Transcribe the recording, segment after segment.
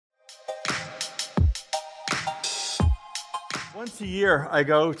Once a year, I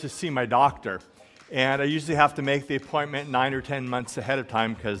go to see my doctor, and I usually have to make the appointment 9 or 10 months ahead of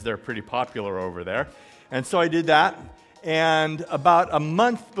time because they're pretty popular over there. And so I did that, and about a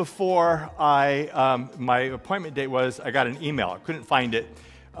month before my appointment date was, I got an email. I couldn't find it,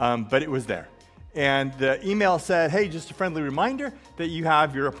 but it was there. And the email said, hey, just a friendly reminder that you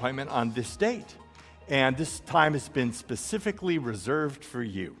have your appointment on this date, and this time has been specifically reserved for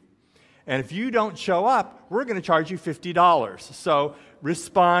you. And if you don't show up, we're going to charge you $50. So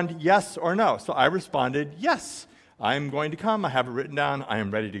respond yes or no. So I responded, yes, I'm going to come. I have it written down. I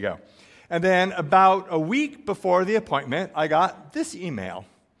am ready to go. And then about a week before the appointment, I got this email,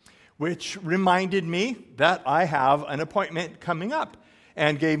 which reminded me that I have an appointment coming up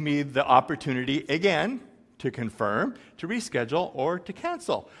and gave me the opportunity again to confirm, to reschedule, or to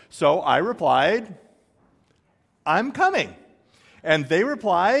cancel. So I replied, I'm coming. And they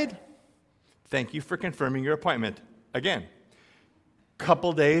replied, thank you for confirming your appointment. Again,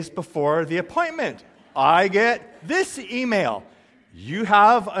 couple days before the appointment, I get this email. You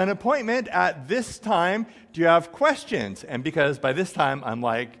have an appointment at this time. Do you have questions? And because by this time I'm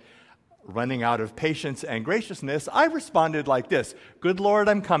like running out of patience and graciousness, I responded like this: good Lord,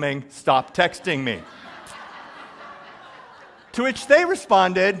 I'm coming. Stop texting me. To which they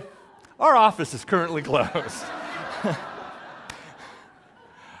responded, our office is currently closed.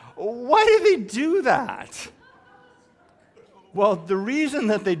 Why do they do that? Well, the reason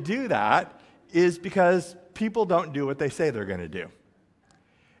that they do that is because people don't do what they say they're going to do.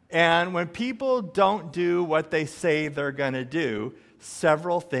 And when people don't do what they say they're going to do,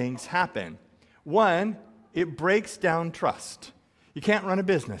 several things happen. One, it breaks down trust. You can't run a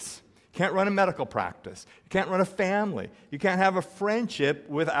business. You can't run a medical practice. You can't run a family. You can't have a friendship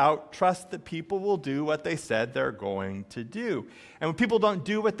without trust that people will do what they said they're going to do. And when people don't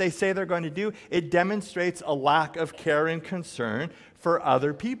do what they say they're going to do, it demonstrates a lack of care and concern for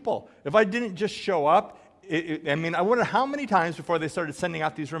other people. If I didn't just show up, I wonder how many times before they started sending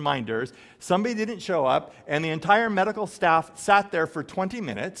out these reminders, somebody didn't show up and the entire medical staff sat there for 20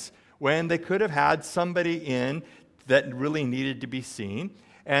 minutes when they could have had somebody in that really needed to be seen.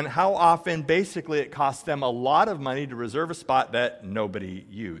 And how often, basically, it costs them a lot of money to reserve a spot that nobody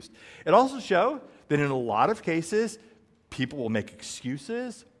used. It also shows that in a lot of cases, people will make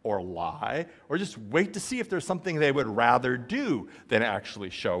excuses or lie or just wait to see if there's something they would rather do than actually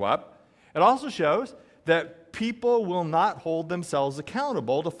show up. It also shows that people will not hold themselves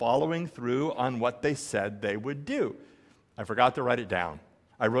accountable to following through on what they said they would do. I forgot to write it down.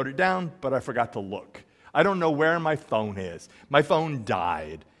 I wrote it down, but I forgot to look. I don't know where my phone is. My phone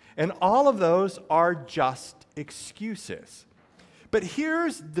died. And all of those are just excuses. But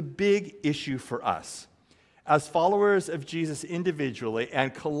here's the big issue for us as followers of Jesus individually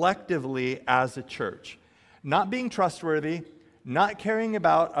and collectively as a church. Not being trustworthy, not caring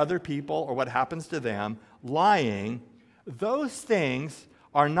about other people or what happens to them, lying, those things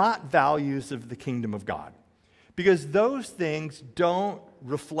are not values of the kingdom of God. Because those things don't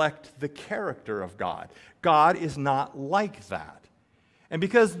reflect the character of God. God is not like that. And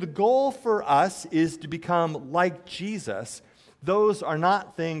because the goal for us is to become like Jesus, those are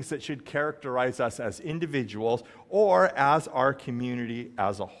not things that should characterize us as individuals or as our community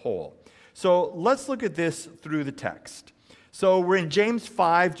as a whole. So let's look at this through the text. So we're in James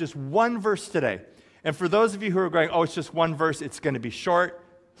 5, just one verse today. And for those of you who are going, oh, it's just one verse, it's going to be short,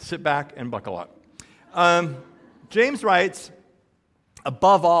 sit back and buckle up. James writes,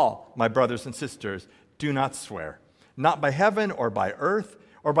 above all, my brothers and sisters, do not swear, not by heaven or by earth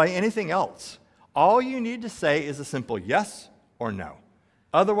or by anything else. All you need to say is a simple yes or no.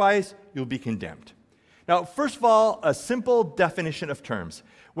 Otherwise, you'll be condemned. Now, first of all, a simple definition of terms.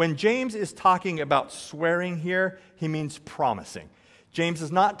 When James is talking about swearing here, he means promising. James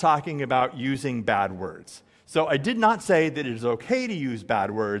is not talking about using bad words. So I did not say that it is okay to use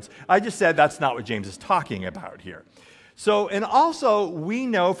bad words. I just said that's not what James is talking about here. So, and also we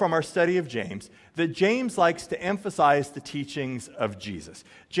know from our study of James that James likes to emphasize the teachings of Jesus.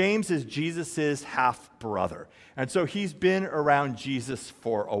 James is Jesus's half-brother. And so he's been around Jesus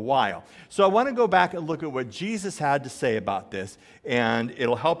for a while. So I want to go back and look at what Jesus had to say about this, and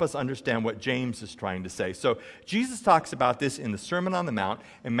it'll help us understand what James is trying to say. So Jesus talks about this in the Sermon on the Mount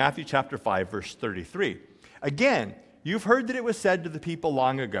in Matthew chapter 5, verse 33. Again, you've heard that it was said to the people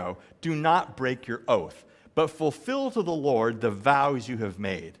long ago, do not break your oath, but fulfill to the Lord the vows you have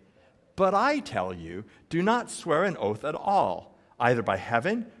made. But I tell you, do not swear an oath at all, either by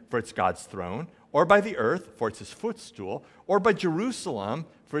heaven, for it's God's throne, or by the earth, for it's his footstool, or by Jerusalem,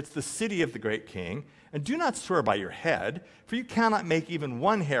 for it's the city of the great king. And do not swear by your head, for you cannot make even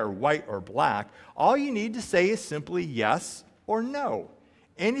one hair white or black. All you need to say is simply yes or no.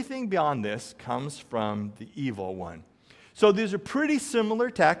 Anything beyond this comes from the evil one. So these are pretty similar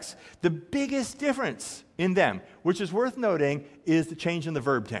texts. The biggest difference in them, which is worth noting, is the change in the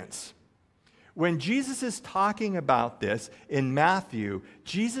verb tense. When Jesus is talking about this in Matthew,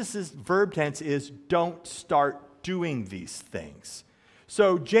 Jesus' verb tense is don't start doing these things.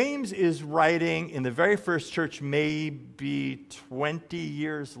 So James is writing in the very first church maybe 20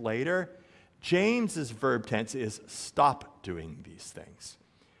 years later. James's verb tense is stop doing these things.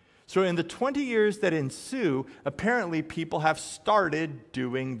 So in the 20 years that ensue, apparently people have started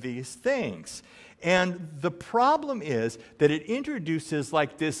doing these things. And the problem is that it introduces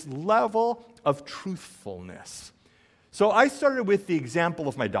like this level of truthfulness. So I started with the example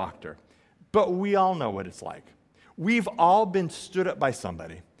of my doctor, but we all know what it's like. We've all been stood up by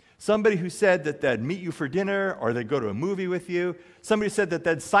somebody. Somebody who said that they'd meet you for dinner or they'd go to a movie with you. Somebody who said that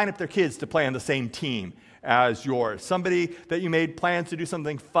they'd sign up their kids to play on the same team as yours. Somebody that you made plans to do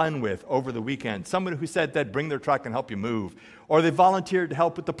something fun with over the weekend. Somebody who said they'd bring their truck and help you move. Or they volunteered to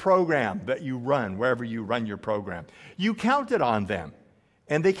help with the program that you run, wherever you run your program. You counted on them,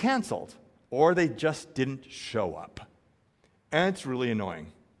 and they canceled, or they just didn't show up. And it's really annoying.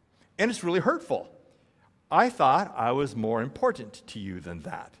 And it's really hurtful. I thought I was more important to you than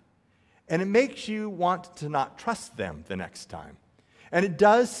that. And it makes you want to not trust them the next time. And it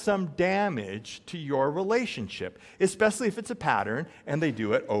does some damage to your relationship, especially if it's a pattern and they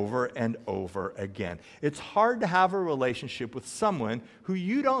do it over and over again. It's hard to have a relationship with someone who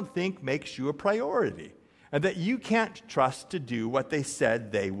you don't think makes you a priority and that you can't trust to do what they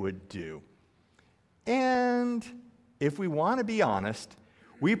said they would do. And if we want to be honest,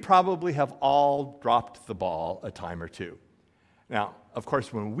 we probably have all dropped the ball a time or two. Now, of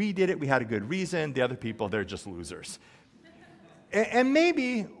course, when we did it, we had a good reason. The other people, they're just losers. And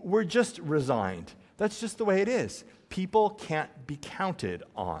maybe we're just resigned. That's just the way it is. People can't be counted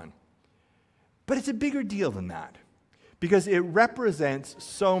on. But it's a bigger deal than that because it represents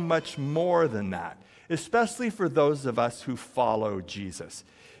so much more than that, especially for those of us who follow Jesus.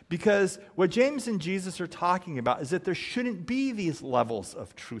 Because what James and Jesus are talking about is that there shouldn't be these levels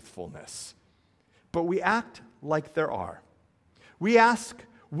of truthfulness, but we act like there are. We ask,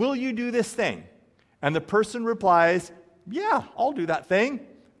 will you do this thing? And the person replies, yeah, I'll do that thing.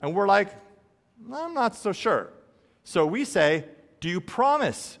 And we're like, I'm not so sure. So we say, do you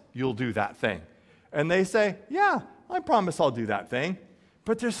promise you'll do that thing? And they say, yeah, I promise I'll do that thing.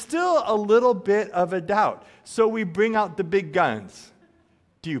 But there's still a little bit of a doubt. So we bring out the big guns.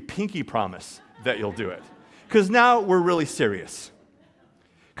 Do you pinky promise that you'll do it? Because now we're really serious.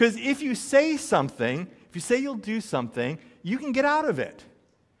 Because if you say something, if you say you'll do something, you can get out of it.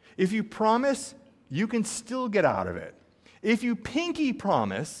 If you promise, you can still get out of it. If you pinky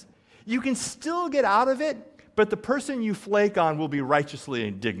promise, you can still get out of it, but the person you flake on will be righteously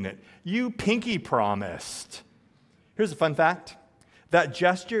indignant. You pinky promised. Here's a fun fact. That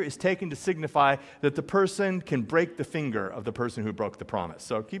gesture is taken to signify that the person can break the finger of the person who broke the promise.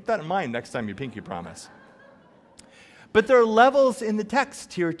 So keep that in mind next time you pinky promise. But there are levels in the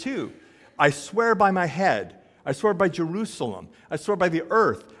text here too. I swear by my head. I swear by Jerusalem. I swear by the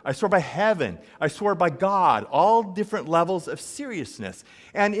earth. I swear by heaven. I swear by God. All different levels of seriousness.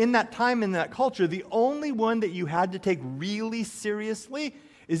 And in that time, in that culture, the only one that you had to take really seriously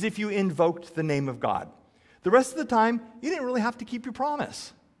is if you invoked the name of God. The rest of the time, you didn't really have to keep your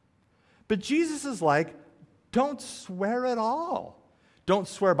promise. But Jesus is like, don't swear at all. Don't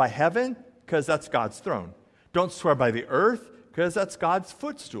swear by heaven, because that's God's throne. Don't swear by the earth, because that's God's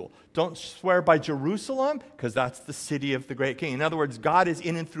footstool. Don't swear by Jerusalem, because that's the city of the great king. In other words, God is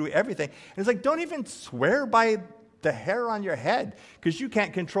in and through everything. And it's like, don't even swear by the hair on your head, because you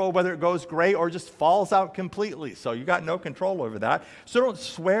can't control whether it goes gray or just falls out completely. So you got no control over that. So don't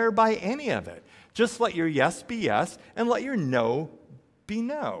swear by any of it. Just let your yes be yes, and let your no be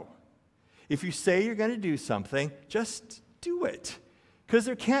no. If you say you're going to do something, just do it. Because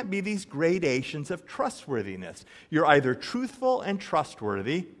there can't be these gradations of trustworthiness. You're either truthful and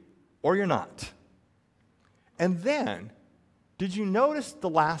trustworthy, or you're not. And then, did you notice the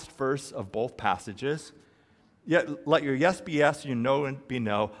last verse of both passages? Yet let your yes be yes, your no be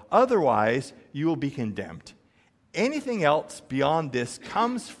no. Otherwise, you will be condemned. Anything else beyond this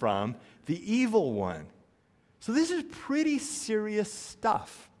comes from the evil one. So this is pretty serious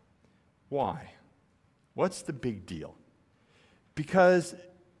stuff. Why? What's the big deal? Because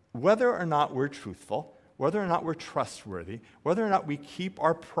whether or not we're truthful, whether or not we're trustworthy, whether or not we keep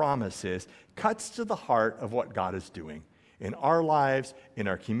our promises, cuts to the heart of what God is doing in our lives, in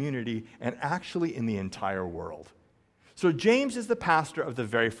our community, and actually in the entire world. So James is the pastor of the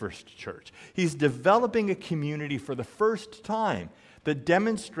very first church. He's developing a community for the first time that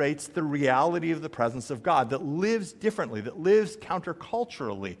demonstrates the reality of the presence of God, that lives differently, that lives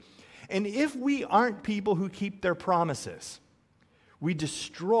counterculturally. And if we aren't people who keep their promises, we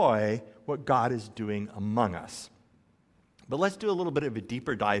destroy what God is doing among us. But let's do a little bit of a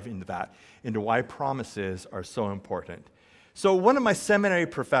deeper dive into that, into why promises are so important. So one of my seminary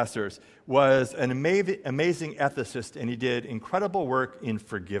professors was an amazing ethicist, and he did incredible work in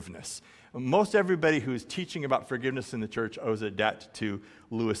forgiveness. Most everybody who's teaching about forgiveness in the church owes a debt to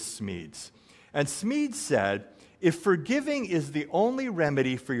Lewis Smedes. And Smedes said, if forgiving is the only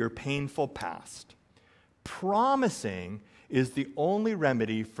remedy for your painful past, promising is the only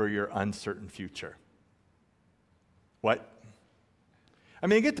remedy for your uncertain future. What? I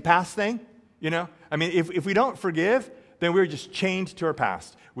mean, you get the past thing, you know? I mean, if we don't forgive, then we're just chained to our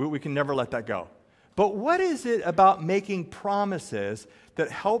past. We can never let that go. But what is it about making promises that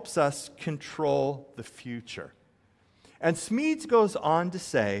helps us control the future? And Smedes goes on to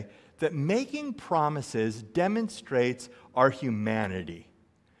say that making promises demonstrates our humanity.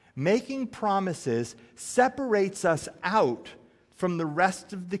 Making promises separates us out from the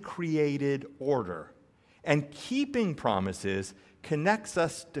rest of the created order. And keeping promises connects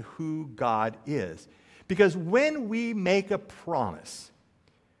us to who God is. Because when we make a promise,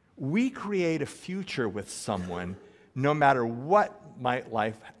 we create a future with someone no matter what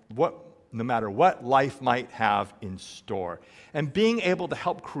life might have in store. And being able to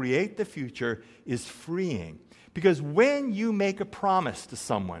help create the future is freeing. Because when you make a promise to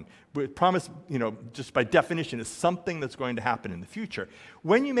someone, promise, just by definition, is something that's going to happen in the future.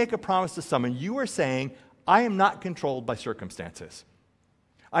 When you make a promise to someone, you are saying, I am not controlled by circumstances.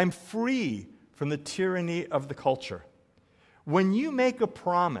 I'm free from the tyranny of the culture. When you make a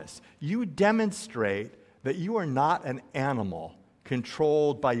promise, you demonstrate that you are not an animal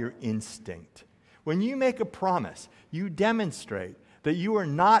controlled by your instinct. When you make a promise, you demonstrate that you are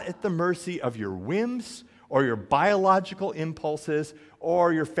not at the mercy of your whims or your biological impulses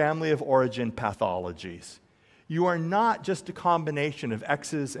or your family of origin pathologies. You are not just a combination of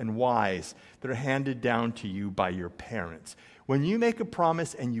X's and Y's that are handed down to you by your parents. When you make a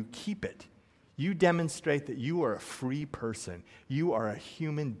promise and you keep it, you demonstrate that you are a free person. You are a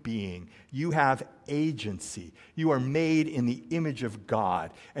human being. You have agency. You are made in the image of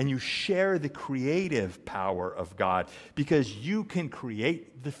God, and you share the creative power of God because you can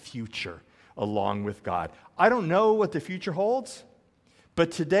create the future along with God. I don't know what the future holds, but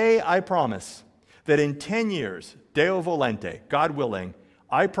today I promise that in 10 years, Deo Volente, God willing,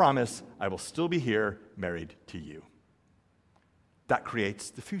 I promise I will still be here married to you. That creates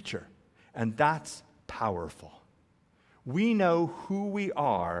the future. And that's powerful. We know who we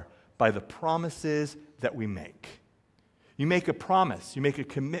are by the promises that we make. You make a promise, you make a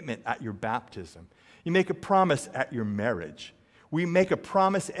commitment at your baptism. You make a promise at your marriage. We make a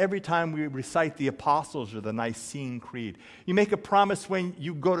promise every time we recite the Apostles or the Nicene Creed. You make a promise when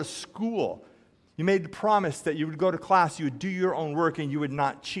you go to school. You made the promise that you would go to class, you would do your own work, and you would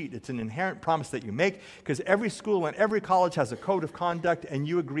not cheat. It's an inherent promise that you make because every school and every college has a code of conduct, and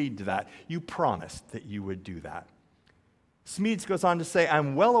you agreed to that. You promised that you would do that. Smedes goes on to say,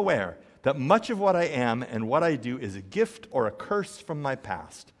 I'm well aware that much of what I am and what I do is a gift or a curse from my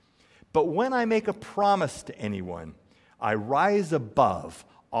past. But when I make a promise to anyone, I rise above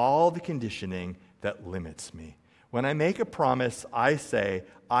all the conditioning that limits me. When I make a promise, I say,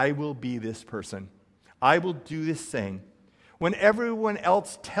 I will be this person. I will do this thing. When everyone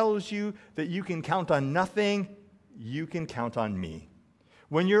else tells you that you can count on nothing, you can count on me.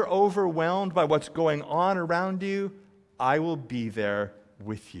 When you're overwhelmed by what's going on around you, I will be there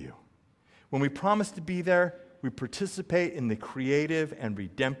with you. When we promise to be there, we participate in the creative and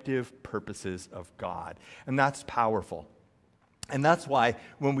redemptive purposes of God. And that's powerful. And that's why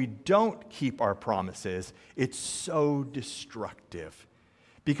when we don't keep our promises, it's so destructive.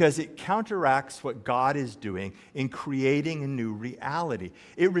 Because it counteracts what God is doing in creating a new reality.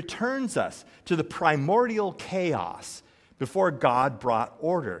 It returns us to the primordial chaos before God brought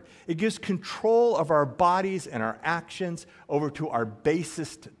order. It gives control of our bodies and our actions over to our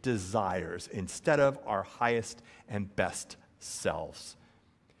basest desires instead of our highest and best selves.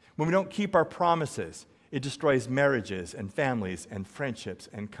 When we don't keep our promises, it destroys marriages and families and friendships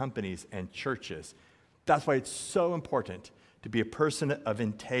and companies and churches. That's why it's so important to be a person of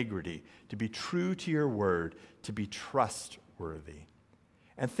integrity, to be true to your word, to be trustworthy.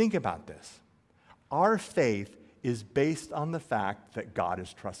 And think about this. Our faith is based on the fact that God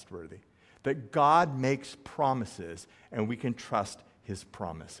is trustworthy, that God makes promises and we can trust his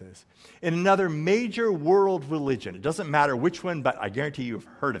promises. In another major world religion, it doesn't matter which one, but I guarantee you've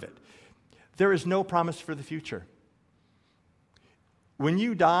heard of it, there is no promise for the future. When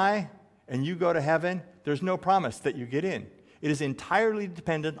you die and you go to heaven, there's no promise that you get in. It is entirely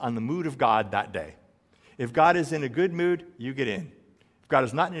dependent on the mood of God that day. If God is in a good mood, you get in. If God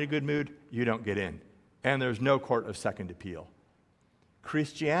is not in a good mood, you don't get in. And there's no court of second appeal.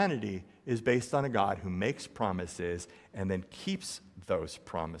 Christianity is based on a God who makes promises and then keeps those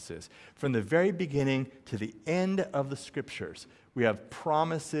promises. From the very beginning to the end of the Scriptures, we have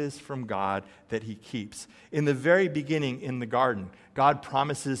promises from God that he keeps. In the very beginning in the garden, God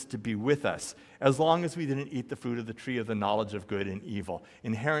promises to be with us as long as we didn't eat the fruit of the tree of the knowledge of good and evil.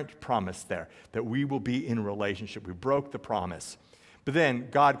 Inherent promise there, that we will be in relationship. We broke the promise. But then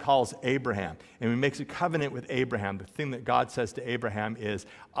God calls Abraham, and he makes a covenant with Abraham. The thing that God says to Abraham is,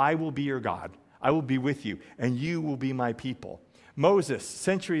 I will be your God. I will be with you, and you will be my people. Moses,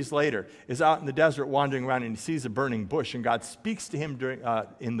 centuries later, is out in the desert wandering around, and he sees a burning bush, and God speaks to him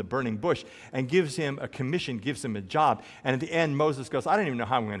in the burning bush and gives him a commission, gives him a job. And at the end, Moses goes, I don't even know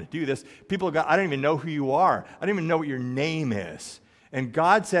how I'm going to do this. People go, I don't even know who you are. I don't even know what your name is. And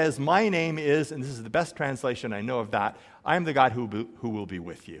God says, my name is, and this is the best translation I know of that, I am the God who will be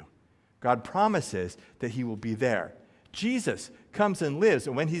with you. God promises that he will be there. Jesus comes and lives,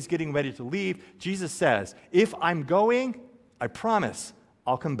 and when he's getting ready to leave, Jesus says, if I'm going, I promise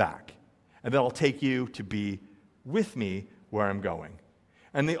I'll come back, and then I'll take you to be with me where I'm going.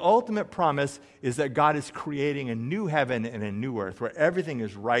 And the ultimate promise is that God is creating a new heaven and a new earth where everything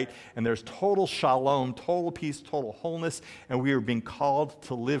is right and there's total shalom, total peace, total wholeness, and we are being called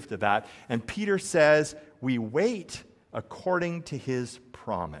to live to that. And Peter says, we wait according to his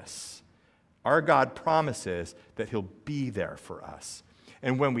promise. Our God promises that he'll be there for us.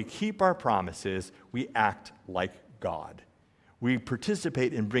 And when we keep our promises, we act like God. We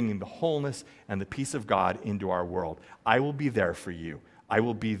participate in bringing the wholeness and the peace of God into our world. I will be there for you. I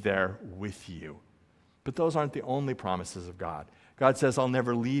will be there with you. But those aren't the only promises of God. God says, I'll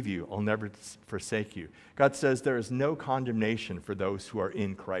never leave you. I'll never forsake you. God says there is no condemnation for those who are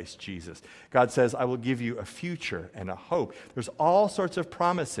in Christ Jesus. God says, I will give you a future and a hope. There's all sorts of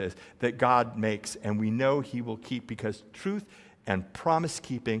promises that God makes, and we know he will keep because truth and promise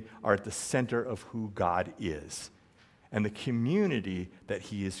keeping are at the center of who God is and the community that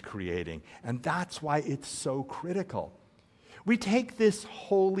he is creating. And that's why it's so critical. We take this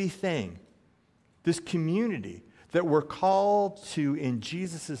holy thing, this community that we're called to in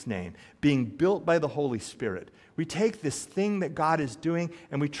Jesus' name, being built by the Holy Spirit. We take this thing that God is doing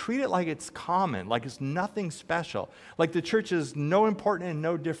and we treat it like it's common, like it's nothing special, like the church is no important and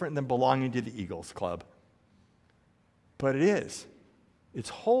no different than belonging to the Eagles Club. But it is. It's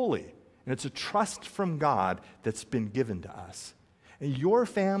holy, and it's a trust from God that's been given to us. And your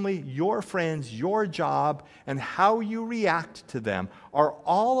family, your friends, your job, and how you react to them are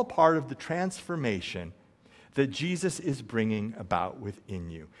all a part of the transformation that Jesus is bringing about within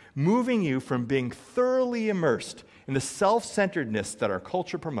you, moving you from being thoroughly immersed in the self-centeredness that our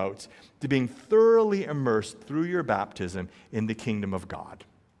culture promotes to being thoroughly immersed through your baptism in the kingdom of God.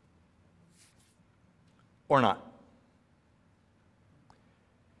 Or not.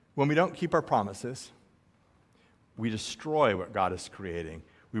 When we don't keep our promises, we destroy what God is creating.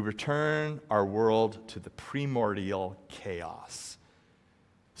 We return our world to the primordial chaos.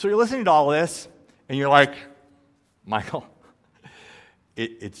 So you're listening to all this, and you're like, Michael,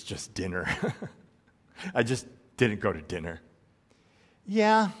 it's just dinner. I just didn't go to dinner.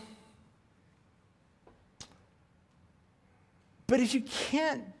 Yeah. But if you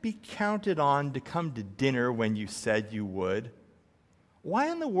can't be counted on to come to dinner when you said you would,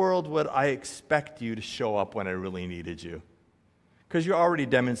 why in the world would I expect you to show up when I really needed you? Because you already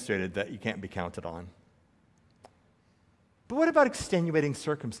demonstrated that you can't be counted on. But what about extenuating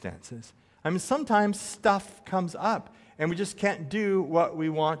circumstances? I mean, sometimes stuff comes up and we just can't do what we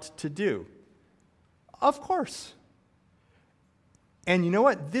want to do. Of course. And you know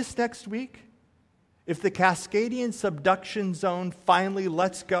what? This next week, if the Cascadian subduction zone finally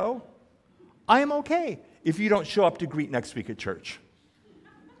lets go, I am okay if you don't show up to greet next week at church.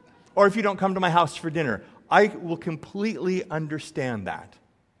 Or if you don't come to my house for dinner. I will completely understand that.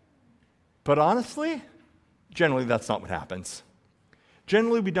 But honestly, generally that's not what happens.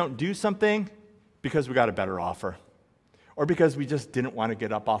 Generally we don't do something because we got a better offer. Or because we just didn't want to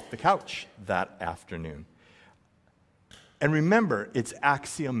get up off the couch that afternoon. And remember, it's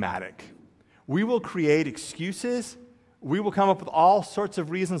axiomatic. We will create excuses. We will come up with all sorts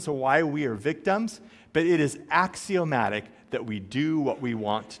of reasons for why we are victims. But it is axiomatic that we do what we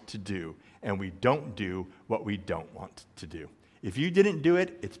want to do, and we don't do what we don't want to do. If you didn't do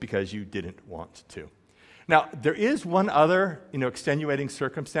it, it's because you didn't want to. Now, there is one other, extenuating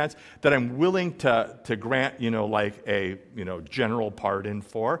circumstance that I'm willing to grant, like a, general pardon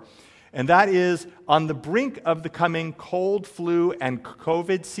for. And that is on the brink of the coming cold, flu, and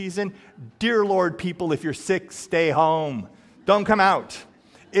COVID season, dear Lord, people, if you're sick, stay home. Don't come out.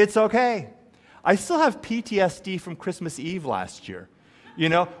 It's okay. I still have PTSD from Christmas Eve last year,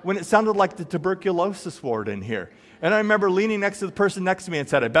 when it sounded like the tuberculosis ward in here. And I remember leaning next to the person next to me and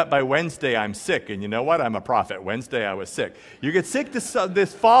said, I bet by Wednesday I'm sick. And you know what? I'm a prophet. Wednesday I was sick. You get sick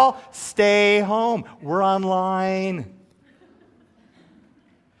this fall, stay home. We're online.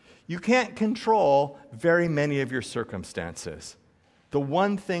 You can't control very many of your circumstances. The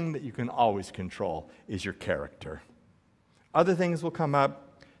one thing that you can always control is your character. Other things will come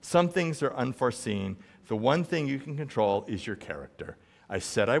up. Some things are unforeseen. The one thing you can control is your character. I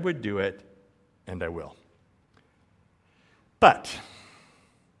said I would do it, and I will. But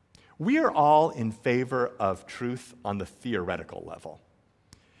we are all in favor of truth on the theoretical level.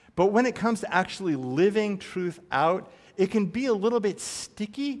 But when it comes to actually living truth out, it can be a little bit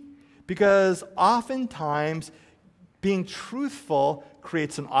sticky because oftentimes being truthful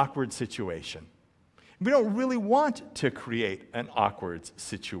creates an awkward situation. We don't really want to create an awkward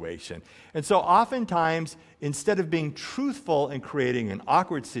situation. And so oftentimes, instead of being truthful and creating an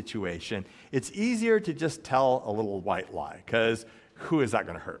awkward situation, it's easier to just tell a little white lie, because who is that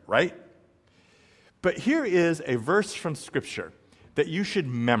going to hurt, right? But here is a verse from Scripture that you should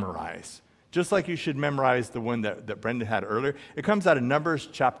memorize, just like you should memorize the one that Brendan had earlier. It comes out of Numbers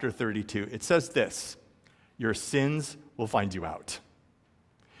chapter 32. It says this, your sins will find you out.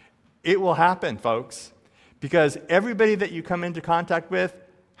 It will happen, folks, because everybody that you come into contact with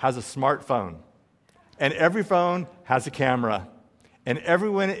has a smartphone, and every phone has a camera, and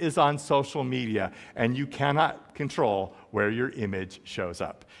everyone is on social media, and you cannot control where your image shows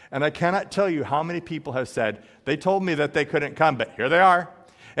up. And I cannot tell you how many people have said, they told me that they couldn't come, but here they are.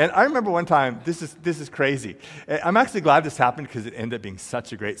 And I remember one time, this is crazy. I'm actually glad this happened because it ended up being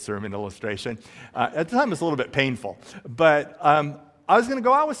such a great sermon illustration. At the time, it was a little bit painful, but I was going to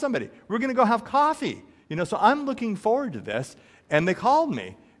go out with somebody. We were going to go have coffee. So I'm looking forward to this. And they called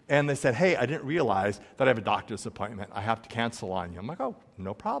me, and they said, hey, I didn't realize that I have a doctor's appointment. I have to cancel on you. I'm like, oh,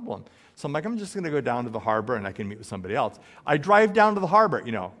 no problem. So I'm like, I'm just going to go down to the harbor, and I can meet with somebody else. I drive down to the harbor,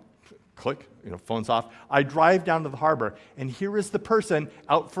 click, phone's off. I drive down to the harbor, and here is the person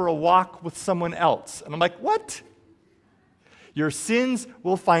out for a walk with someone else. And I'm like, what? Your sins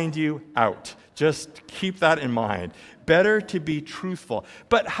will find you out. Just keep that in mind. Better to be truthful.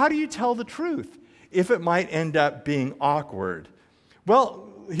 But how do you tell the truth if it might end up being awkward? Well,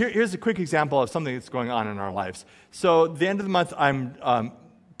 here's a quick example of something that's going on in our lives. So at the end of the month, I'm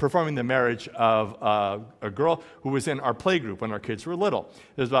performing the marriage of a girl who was in our play group when our kids were little.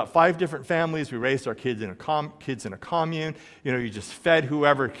 There's about 5 different families. We raised our kids in a commune. You just fed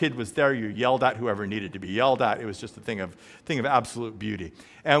whoever kid was there. You yelled at whoever needed to be yelled at. It was just a thing of absolute beauty.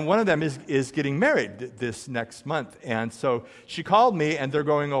 And one of them is getting married this next month. And so she called me, and they're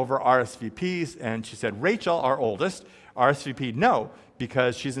going over RSVPs. And she said, Rachel, our oldest, RSVP'd no,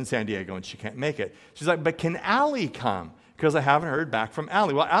 because she's in San Diego and she can't make it. She's like, but can Allie come? Because I haven't heard back from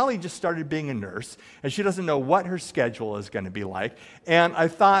Allie. Well, Allie just started being a nurse, and she doesn't know what her schedule is going to be like. And I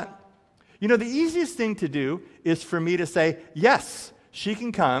thought, the easiest thing to do is for me to say, yes, she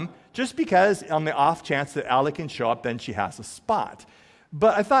can come, just because on the off chance that Allie can show up, then she has a spot.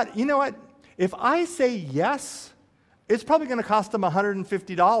 But I thought, you know what? If I say yes, it's probably going to cost them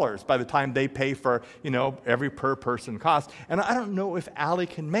 $150 by the time they pay for, every per person cost. And I don't know if Allie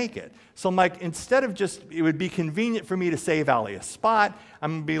can make it. So I'm like, instead of it would be convenient for me to save Allie a spot,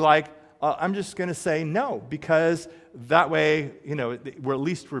 I'm going to be like, I'm just going to say no, because that way, at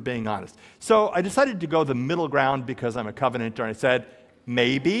least we're being honest. So I decided to go the middle ground because I'm a covenanter, and I said,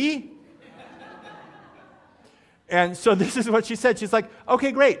 maybe. And so this is what she said. She's like,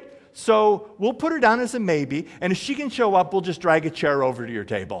 okay, great. So we'll put her down as a maybe, and if she can show up, we'll just drag a chair over to your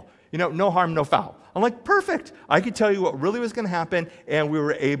table. No harm, no foul. I'm like, perfect. I could tell you what really was going to happen, and we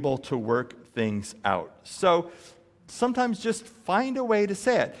were able to work things out. So sometimes just find a way to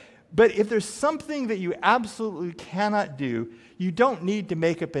say it. But if there's something that you absolutely cannot do, you don't need to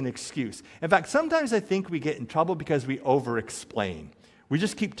make up an excuse. In fact, sometimes I think we get in trouble because we over-explain. We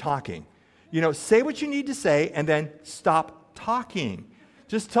just keep talking. Say what you need to say, and then stop talking.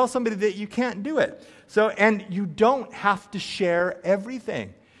 Just tell somebody that you can't do it. And you don't have to share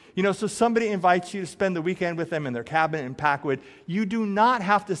everything. So somebody invites you to spend the weekend with them in their cabin in Packwood. You do not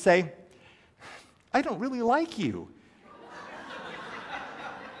have to say, I don't really like you.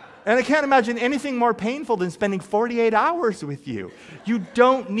 And I can't imagine anything more painful than spending 48 hours with you. You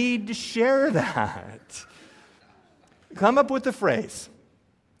don't need to share that. Come up with the phrase,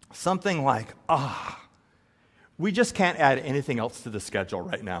 something like, we just can't add anything else to the schedule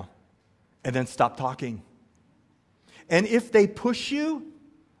right now. And then stop talking. And if they push you,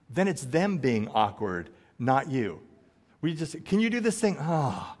 then it's them being awkward, not you. Can you do this thing?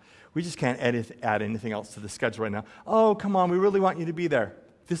 We just can't add anything else to the schedule right now. Oh, come on, we really want you to be there.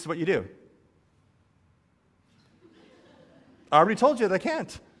 This is what you do. I already told you that I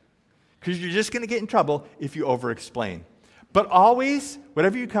can't. Because you're just going to get in trouble if you over-explain. But always,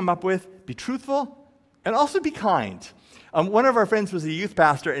 whatever you come up with, be truthful and also be kind. One of our friends was a youth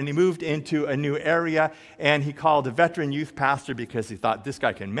pastor, and he moved into a new area, and he called a veteran youth pastor because he thought, this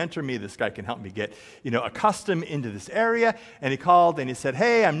guy can mentor me, this guy can help me get, accustomed into this area. And he called and he said,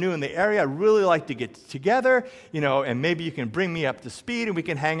 hey, I'm new in the area, I'd really like to get together, and maybe you can bring me up to speed and we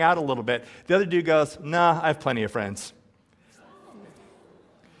can hang out a little bit. The other dude goes, nah, I have plenty of friends.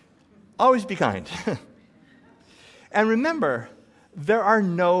 Always be kind. And remember, there are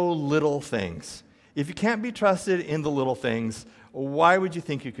no little things. If you can't be trusted in the little things, why would you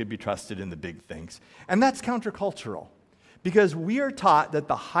think you could be trusted in the big things? And that's countercultural, because we are taught that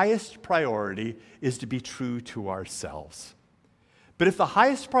the highest priority is to be true to ourselves. But if the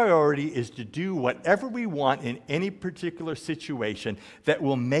highest priority is to do whatever we want in any particular situation that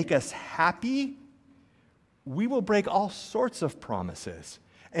will make us happy, we will break all sorts of promises.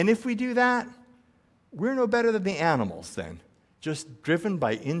 And if we do that, we're no better than the animals then, just driven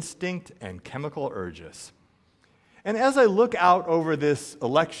by instinct and chemical urges. And as I look out over this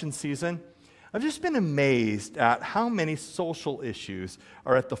election season, I've just been amazed at how many social issues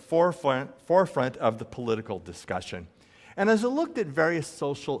are at the forefront of the political discussion. And as I looked at various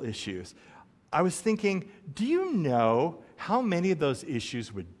social issues, I was thinking, do you know how many of those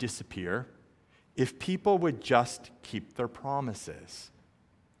issues would disappear if people would just keep their promises?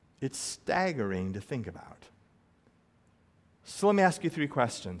 It's staggering to think about. So let me ask you 3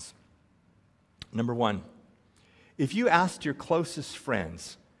 questions. Number 1, if you asked your closest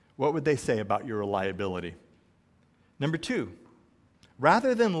friends, what would they say about your reliability? Number 2,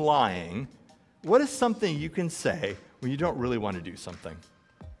 rather than lying, what is something you can say when you don't really want to do something?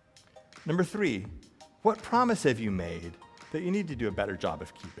 Number 3, what promise have you made that you need to do a better job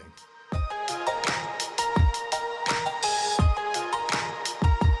of keeping?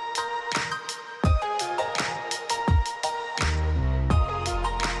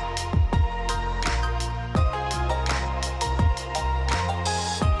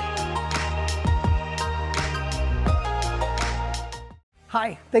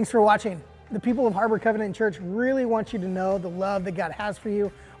 Hi, thanks for watching. The people of Harbor Covenant Church really want you to know the love that God has for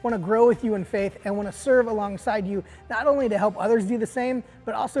you, want to grow with you in faith, and want to serve alongside you, not only to help others do the same,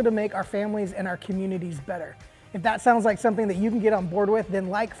 but also to make our families and our communities better. If that sounds like something that you can get on board with, then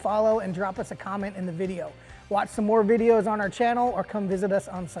like, follow, and drop us a comment in the video. Watch some more videos on our channel or come visit us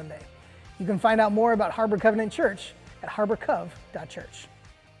on Sunday. You can find out more about Harbor Covenant Church at harborcov.church.